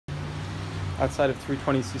Outside of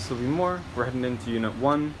 320 Cecil Moore, we're heading into Unit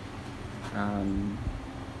 1.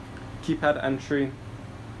 Keypad entry.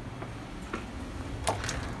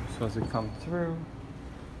 So as we come through,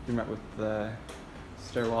 you're met with the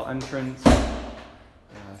stairwell entrance.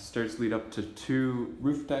 Stairs lead up to 2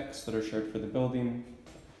 roof decks that are shared for the building.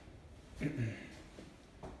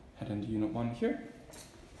 Head into Unit 1 here.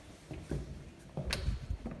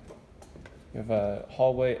 You have a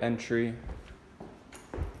hallway entry.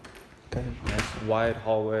 Okay, nice wide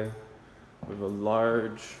hallway with a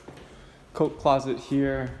large coat closet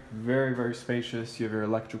here. Very, very spacious. You have your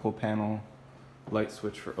electrical panel, light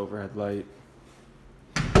switch for overhead light.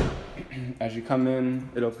 As you come in,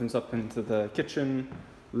 it opens up into the kitchen,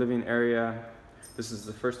 living area. This is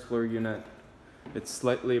the first floor unit. It's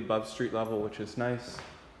slightly above street level, which is nice.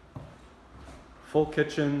 Full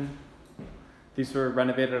kitchen. These were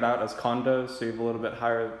renovated out as condos, so you have a little bit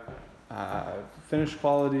higher finish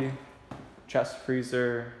quality. Chest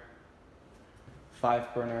freezer,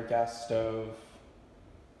 5-burner gas stove,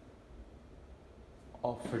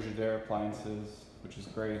 all Frigidaire appliances, which is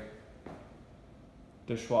great.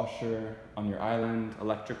 Dishwasher on your island.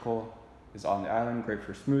 Electrical is on the island, great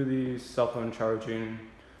for smoothies, cell phone charging.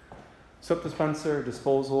 Soap dispenser,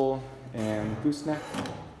 disposal, and gooseneck.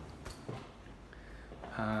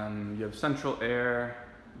 You have central air,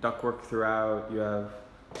 ductwork throughout. You have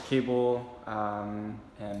cable and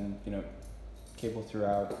cable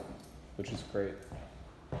throughout, which is great.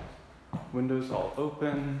 Windows all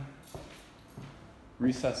open.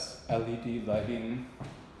 Recessed LED lighting,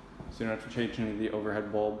 so you don't have to change any of the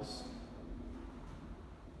overhead bulbs.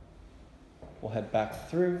 We'll head back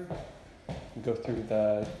through. We'll go through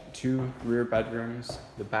the 2 rear bedrooms,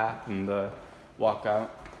 the bath and the walkout.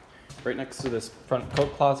 Right next to this front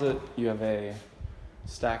coat closet, you have a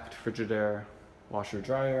stacked Frigidaire washer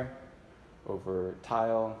dryer over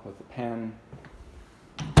tile with a pan.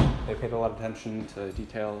 They paid a lot of attention to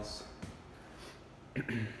details.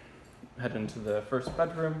 Head into the first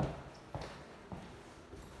bedroom.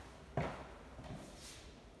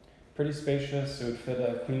 Pretty spacious. It would fit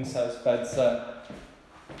a queen-size bed set.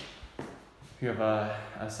 You have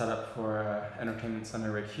a setup for an entertainment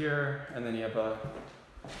center right here, and then you have a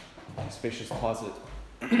spacious closet.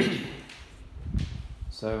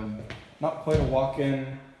 So, not quite a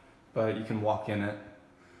walk-in, but you can walk in it.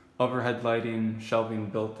 Overhead lighting, shelving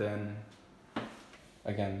built in.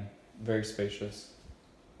 Again, very spacious.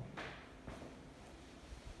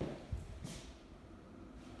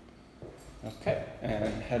 Okay,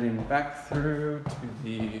 and heading back through to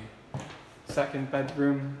the second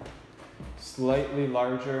bedroom. Slightly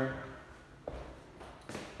larger.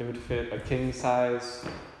 It would fit a king-size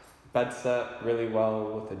bed set really well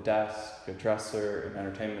with a desk, a dresser, an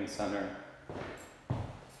entertainment center.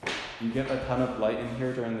 You get a ton of light in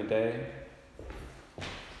here during the day.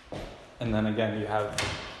 And then again, you have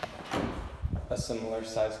a similar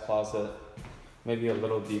size closet, maybe a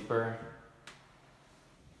little deeper.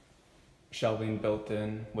 Shelving built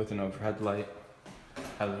in with an overhead light,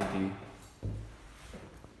 LED.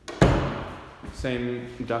 Same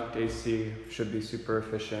duct AC, should be super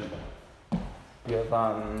efficient. You have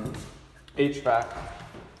HVAC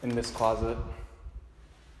in this closet,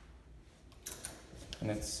 and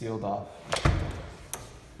it's sealed off.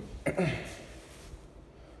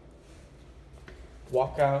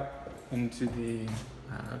 Walk out into the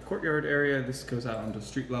courtyard area. This goes out onto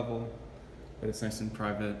street level, but it's nice and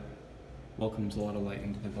private. Welcomes a lot of light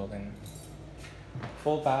into the building.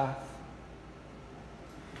 Full bath.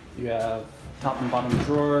 You have top and bottom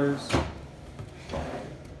drawers.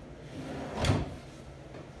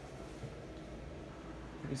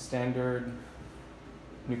 Pretty standard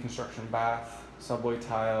new construction bath, subway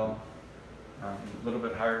tile, a little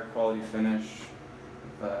bit higher quality finish.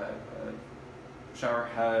 The shower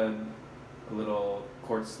head, a little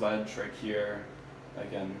quartz ledge right here.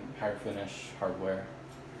 Again, higher finish hardware.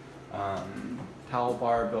 Towel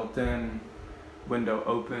bar built in, window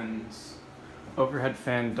opens, overhead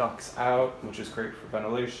fan ducts out, which is great for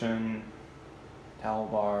ventilation, towel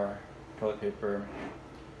bar, toilet paper,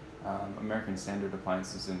 American Standard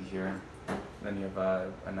appliances in here. Then you have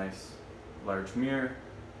a nice large mirror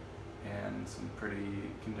and some pretty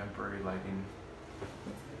contemporary lighting.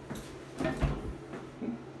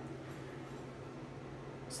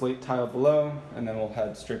 Slate tile below, and then we'll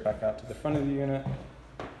head straight back out to the front of the unit.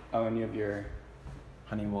 Oh, and you have your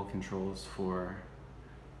Honeywell controls for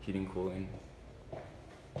heating, cooling.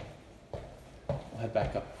 We'll head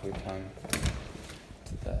back up if we have time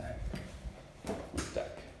to the roof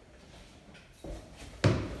deck.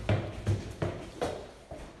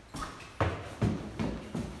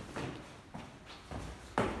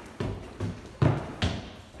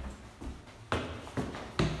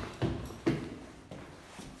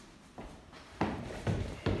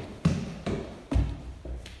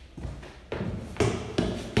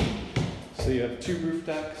 so you have 2 roof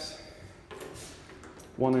decks,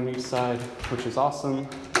 1 on each side, which is awesome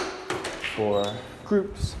for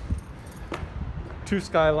groups. 2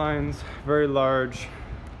 skylines, very large.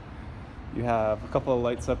 You have a couple of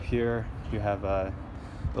lights up here. You have a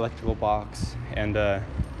electrical box and a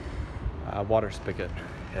water spigot,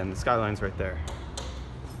 and the skyline's right there.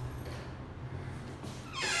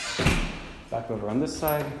 Back over on this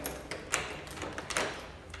side.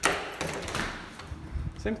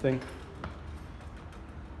 Same thing.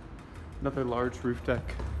 Another large roof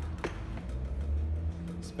deck.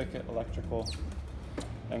 Spigot, electrical,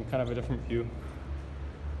 and kind of a different view.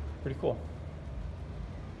 Pretty cool.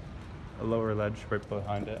 A lower ledge right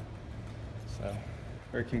behind it. So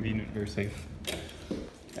very convenient, very safe.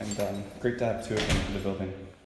 And great to have 2 of them in the building.